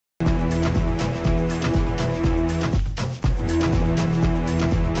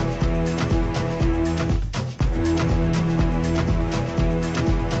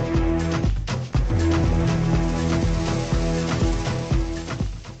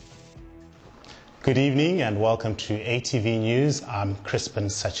Good evening and welcome to ATV News. I'm Crispen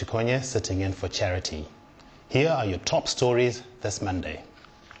sitting in for Charity. Here are your top stories this Monday.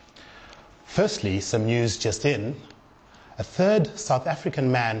 Firstly, some news just in. A third South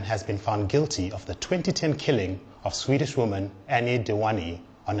African man has been found guilty of the 2010 killing of Swedish woman Annie Dewani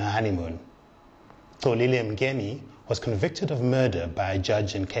on her honeymoon. Tolile Mgeni was convicted of murder by a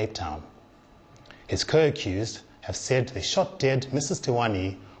judge in Cape Town. His co-accused have said they shot dead Mrs.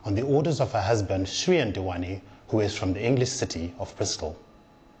 Dewani on the orders of her husband Shrien Dewani, who is from the English city of Bristol.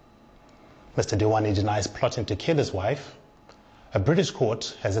 Mr. Dewani denies plotting to kill his wife. A British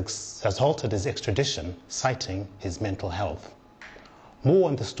court has halted his extradition, citing his mental health. More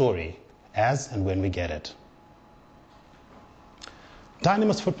on the story as and when we get it.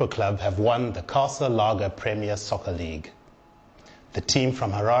 Dynamos Football Club have won the Casa Lager Premier Soccer League. The team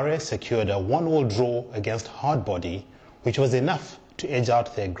from Harare secured a 1-1 draw against Hardbody, which was enough to edge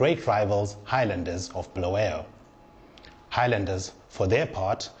out their great rivals Highlanders of Bulawayo. Highlanders, for their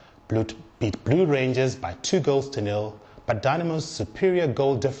part, beat Blue Rangers by 2-0, but Dynamo's superior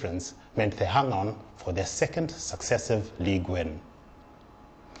goal difference meant they hung on for their second successive league win.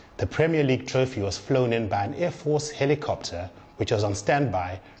 The Premier League trophy was flown in by an Air Force helicopter which was on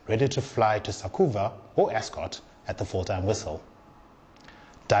standby, ready to fly to Sakuva or Ascot at the full-time whistle.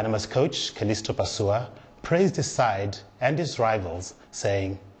 Dynamo's coach, Kalisto Pasua, praised his side and his rivals,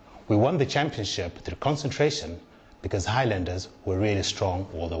 saying, "We won the championship through concentration because Highlanders were really strong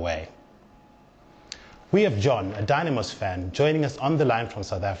all the way." We have John, a Dynamos fan, joining us on the line from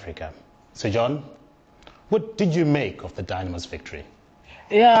South Africa. So John, what did you make of the Dynamos victory?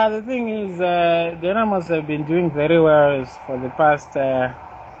 Yeah, the thing is, Dynamos have been doing very well for the past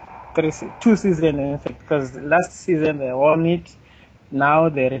 2 seasons, in fact, because last season they won it, now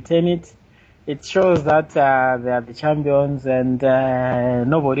they retain it. It shows that they are the champions and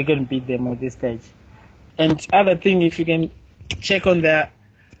nobody can beat them at this stage. And other thing, if you can check on the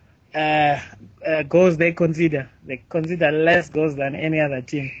goals they consider less goals than any other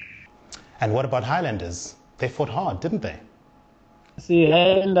team. And what about Highlanders? They fought hard, didn't they? See,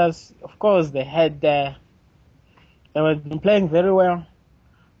 Highlanders, of course, they were playing very well,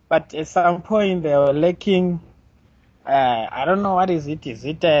 but at some point they were lacking. I don't know what is it. Is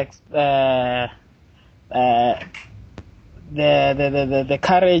it the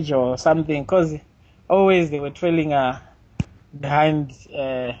courage or something? Because always they were trailing behind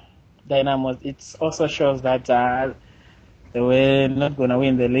Dynamos. It also shows that they were not going to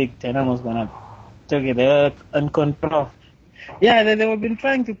win the league. Dynamos going to take it in control. Yeah, they have been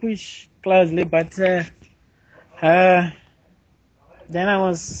trying to push closely, but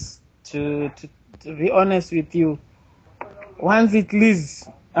Dynamos, to be honest with you, once it leaves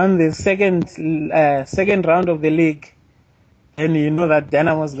on the second round of the league, then you know that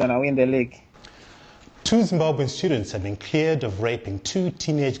Dynamos is going to win the league. 2 Zimbabwean students have been cleared of raping 2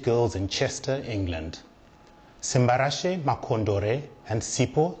 teenage girls in Chester, England. Simbarashe Makondore and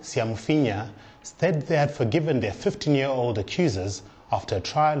Sipho Siamufinya said they had forgiven their 15-year-old accusers after a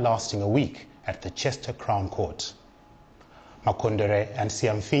trial lasting a week at the Chester Crown Court. Makondore and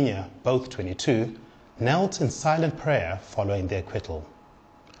Siamufinya, both 22, knelt in silent prayer following their acquittal.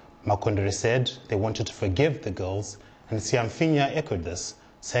 Makondore said they wanted to forgive the girls, and Siamufinya echoed this,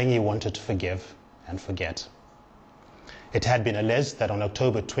 saying he wanted to forgive and forget. It had been alleged that on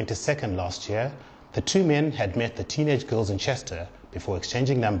October 22nd last year, the 2 men had met the teenage girls in Chester before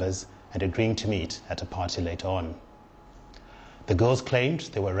exchanging numbers and agreeing to meet at a party later on. The girls claimed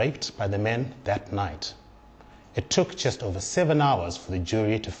they were raped by the men that night. It took just over 7 hours for the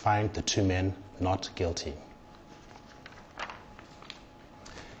jury to find the 2 men not guilty.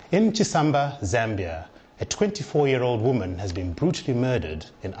 In Chisamba, Zambia, a 24-year-old woman has been brutally murdered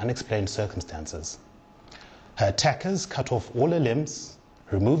in unexplained circumstances. Her attackers cut off all her limbs,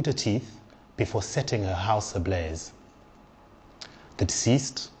 removed her teeth, before setting her house ablaze. The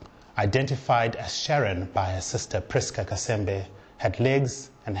deceased, identified as Sharon by her sister Priska Kasembe, had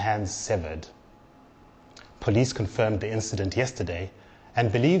legs and hands severed. Police confirmed the incident yesterday and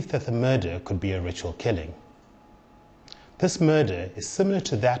believe that the murder could be a ritual killing. This murder is similar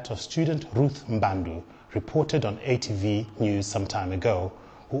to that of student Ruth Mbandu, reported on ATV News some time ago,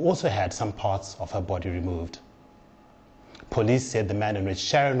 who also had some parts of her body removed. Police said the manner in which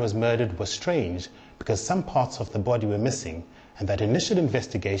Sharon was murdered was strange because some parts of the body were missing and that initial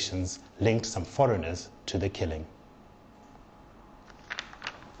investigations linked some foreigners to the killing.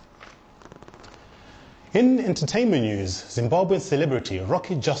 In entertainment news, Zimbabwean celebrity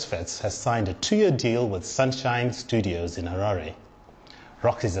Rocky Josfets has signed a 2-year deal with Sunshine Studios in Harare.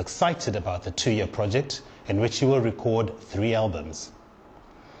 Rocky is excited about the 2-year project in which he will record 3 albums.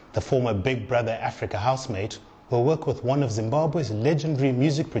 the former Big Brother Africa housemate, will work with one of Zimbabwe's legendary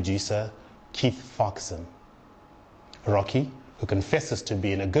music producer, Keith Farquharson. Rocky, who confesses to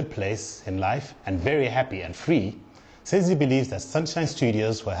be in a good place in life and very happy and free, says he believes that Sunshine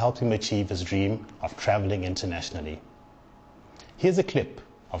Studios will help him achieve his dream of traveling internationally. Here's a clip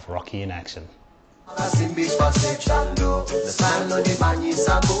of Rocky in action.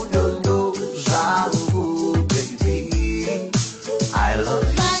 I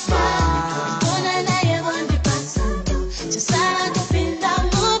love you.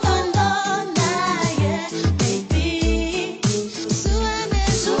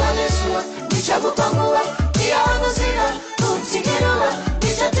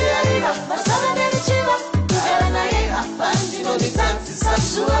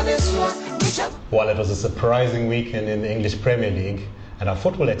 Well, it was a surprising weekend in the English Premier League, and our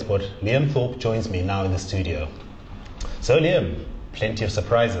football expert Liam Thorpe joins me now in the studio. So Liam, plenty of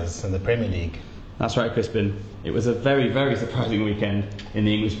surprises in the Premier League. That's right, Crispen. It was a very, very surprising weekend in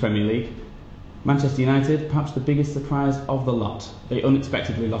the English Premier League. Manchester United, perhaps the biggest surprise of the lot. They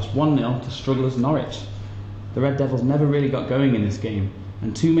unexpectedly lost 1-0 to strugglers Norwich. The Red Devils never really got going in this game,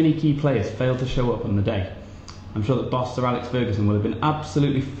 and too many key players failed to show up on the day. I'm sure that boss Sir Alex Ferguson will have been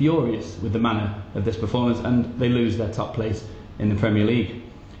absolutely furious with the manner of this performance, and they lose their top place in the Premier League.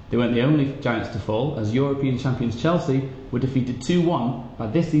 They weren't the only giants to fall, as European champions Chelsea were defeated 2-1 by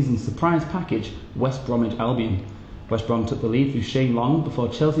this season's surprise package, West Bromwich Albion. West Brom took the lead through Shane Long before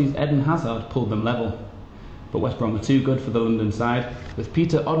Chelsea's Eden Hazard pulled them level. But West Brom were too good for the London side, with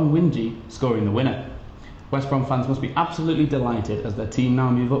Peter Odemwingie scoring the winner. West Brom fans must be absolutely delighted as their team now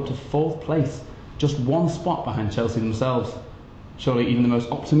move up to 4th place, just one spot behind Chelsea themselves. Surely even the most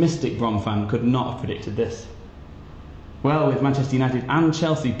optimistic Brom fan could not have predicted this. Well, with Manchester United and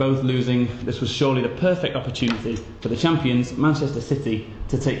Chelsea both losing, this was surely the perfect opportunity for the champions, Manchester City,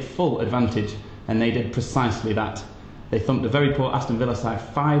 to take full advantage, and they did precisely that. They thumped a very poor Aston Villa side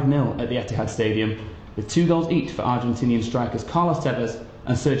 5-0 at the Etihad Stadium, with 2 goals each for Argentinian strikers Carlos Tevez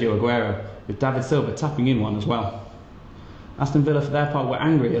and Sergio Aguero, with David Silva tapping in one as well. Aston Villa, for their part, were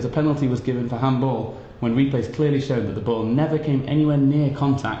angry as a penalty was given for handball when replays clearly showed that the ball never came anywhere near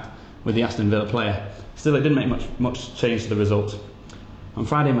contact with the Aston Villa player. Still, it didn't make much change to the result. On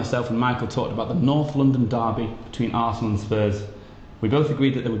Friday, myself and Michael talked about the North London derby between Arsenal and Spurs. We both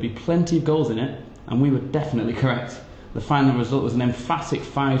agreed that there would be plenty of goals in it, and we were definitely correct. The final result was an emphatic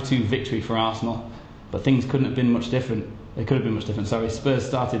 5-2 victory for Arsenal, but things couldn't have been much different. They could have been much different, sorry. Spurs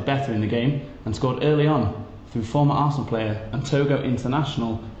started better in the game and scored early on through former Arsenal player and Togo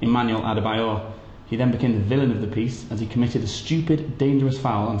international Emmanuel Adebayor. He then became the villain of the piece as he committed a stupid, dangerous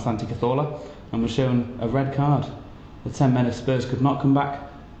foul on Santi Cazorla and was shown a red card. The 10 men of Spurs could not come back,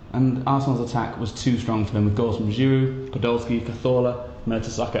 and Arsenal's attack was too strong for them, with goals from Giroud, Podolski, Cazorla,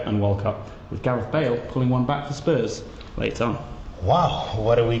 Mertesacker and Walcott, with Gareth Bale pulling one back for Spurs late on. Wow,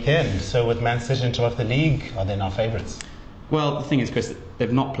 what a weekend. So with Man City in top of the league, are they now favourites? Well, the thing is, Chris,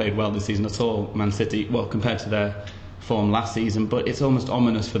 they've not played well this season at all, Man City, well, compared to their form last season, but it's almost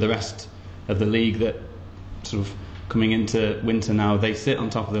ominous for the rest of the league that sort of coming into winter now, they sit on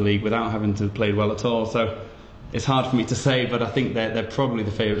top of the league without having to play well at all. So it's hard for me to say, but I think they're probably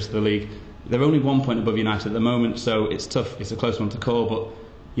the favourites of the league. They're only 1 point above United at the moment, so it's tough. It's a close one to call, but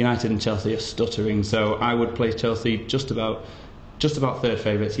United and Chelsea are stuttering, so I would place Chelsea just about third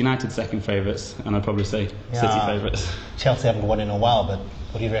favourites, United second favourites, and I'd probably say City favourites. Chelsea haven't won in a while, but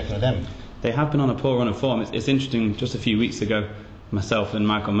what do you reckon of them? They have been on a poor run of form. It's interesting, just a few weeks ago, myself and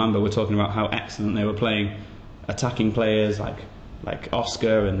Michael Mamba were talking about how excellent they were playing, attacking players like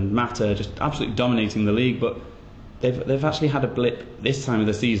Oscar and Mata, just absolutely dominating the league, but they've actually had a blip this time of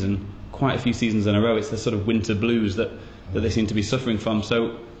the season, quite a few seasons in a row. It's the sort of winter blues that they seem to be suffering from.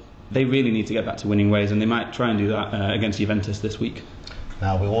 So they really need to get back to winning ways, and they might try and do that against Juventus this week.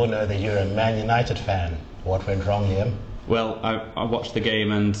 Now, we all know that you're a Man United fan. What went wrong, Liam? Well, I watched the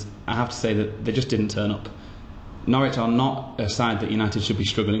game, and I have to say that they just didn't turn up. Norwich are not a side that United should be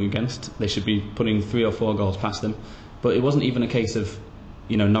struggling against. They should be putting 3 or 4 goals past them. But it wasn't even a case of,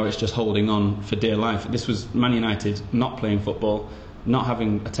 Norwich just holding on for dear life. This was Man United not playing football, not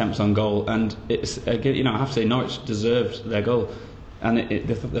having attempts on goal, and it's I have to say Norwich deserved their goal. And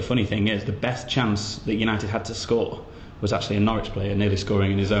the funny thing is, the best chance that United had to score was actually a Norwich player nearly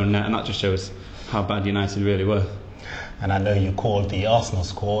scoring in his own net, and that just shows how bad United really were. And I know you called the Arsenal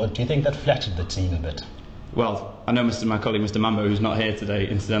score. Do you think that flattered the team a bit? Well, I know my colleague Mr. Mambo, who's not here today,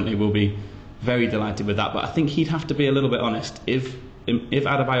 incidentally, will be very delighted with that, but I think he'd have to be a little bit honest. If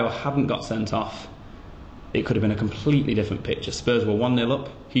Adebayor hadn't got sent off, it could have been a completely different picture. Spurs were 1-0 up,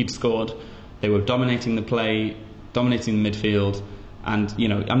 he'd scored, they were dominating the play, dominating the midfield, And, you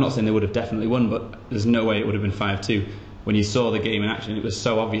know, I'm not saying they would have definitely won, but there's no way it would have been 5-2. When you saw the game in action, it was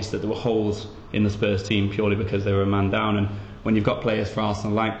so obvious that there were holes in the Spurs team purely because they were a man down. And when you've got players for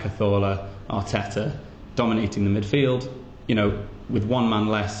Arsenal like Cazorla, Arteta, dominating the midfield, you know, with one man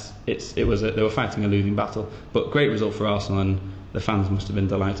less, they were fighting a losing battle. But great result for Arsenal, and the fans must have been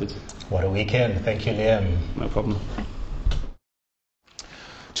delighted. What a weekend. Thank you, Liam. No problem.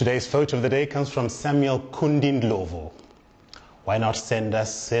 Today's photo of the day comes from Samuel Kundindlovo. Why not send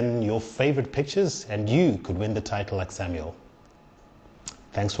us in your favorite pictures, and you could win the title like Samuel.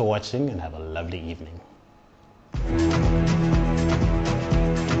 Thanks for watching, and have a lovely evening.